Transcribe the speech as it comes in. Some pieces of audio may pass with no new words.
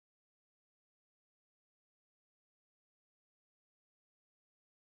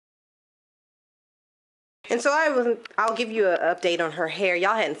And so I'll give you an update on her hair.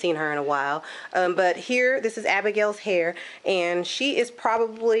 Y'all hadn't seen her in a while. But here, this is Abigail's hair, and she is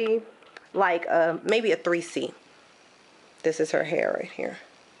probably like maybe a 3C. This is her hair right here.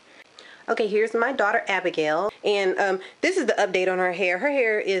 Okay, here's my daughter Abigail, and this is the update on her hair. Her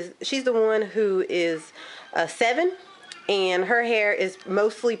hair is, she's the one who is 7, and her hair is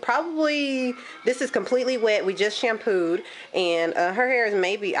mostly probably, this is completely wet. We just shampooed, and her hair is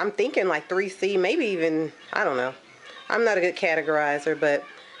maybe, I'm thinking like 3C, maybe even, I don't know. I'm not a good categorizer, but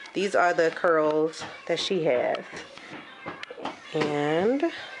these are the curls that she has.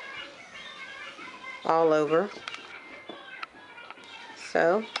 And all over.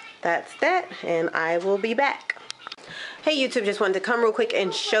 So that's that, and I will be back. Hey YouTube, just wanted to come real quick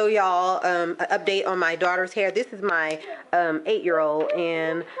and show y'all an update on my daughter's hair. This is my 8-year-old,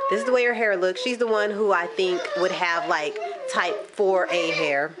 and this is the way her hair looks. She's the one who I think would have like type 4A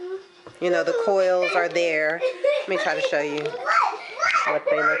hair. You know, the coils are there. Let me try to show you what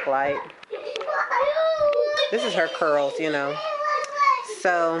they look like. This is her curls, you know.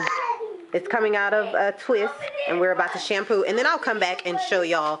 So it's coming out of a twist, and we're about to shampoo, and then I'll come back and show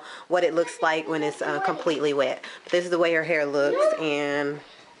y'all what it looks like when it's completely wet. But this is the way her hair looks, and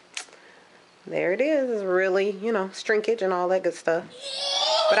there it is. It's really, you know, shrinkage and all that good stuff.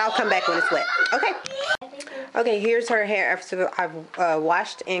 But I'll come back when it's wet. Okay. Okay, here's her hair after I've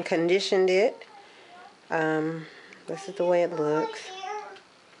washed and conditioned it. This is the way it looks.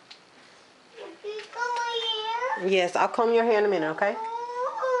 Yes, I'll comb your hair in a minute, okay?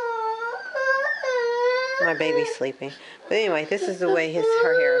 My baby's sleeping. But anyway, this is the way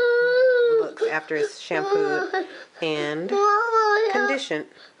her hair looks after it's shampooed and conditioned.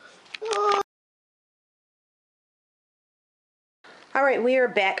 Alright, we are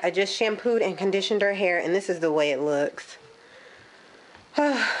back. I just shampooed and conditioned her hair, and this is the way it looks.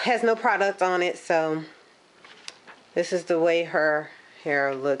 Has no product on it, so this is the way her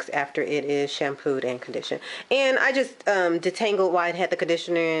hair looks after it is shampooed and conditioned. And I just detangled while I had the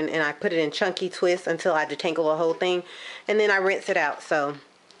conditioner in, and I put it in chunky twists until I detangle the whole thing, and then I rinse it out. So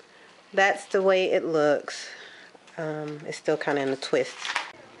that's the way it looks. It's still kind of in the twists.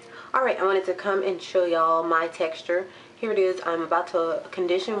 Alright, I wanted to come and show y'all my texture. Here it is. I'm about to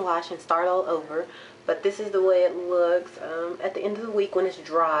condition, wash, and start all over, but this is the way it looks at the end of the week when it's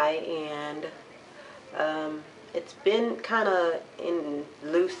dry, and it's been kind of in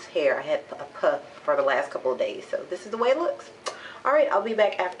loose hair. I had a puff for the last couple of days, so this is the way it looks. Alright, I'll be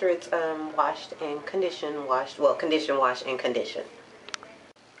back after it's washed and conditioned, condition, wash, and condition.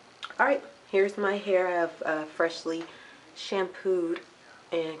 Alright, here's my hair. I've freshly shampooed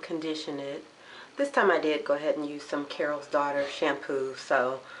and conditioned it. This time I did go ahead and use some Carol's Daughter shampoo,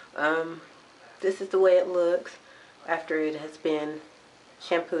 so this is the way it looks after it has been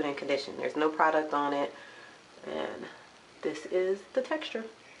shampooed and conditioned. There's no product on it. And this is the texture.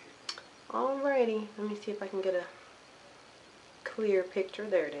 Alrighty, let me see if I can get a clear picture.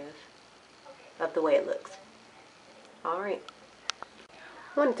 There it is, of the way it looks. Alright.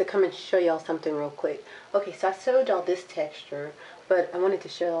 I wanted to come and show y'all something real quick. Okay, so I showed y'all this texture, but I wanted to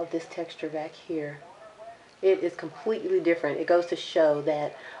show y'all this texture back here. It is completely different. It goes to show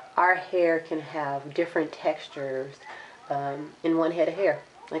that our hair can have different textures in one head of hair.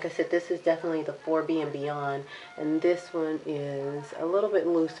 Like I said, this is definitely the 4B and beyond, and this one is a little bit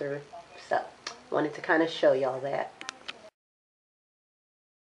looser. So, wanted to kind of show y'all that.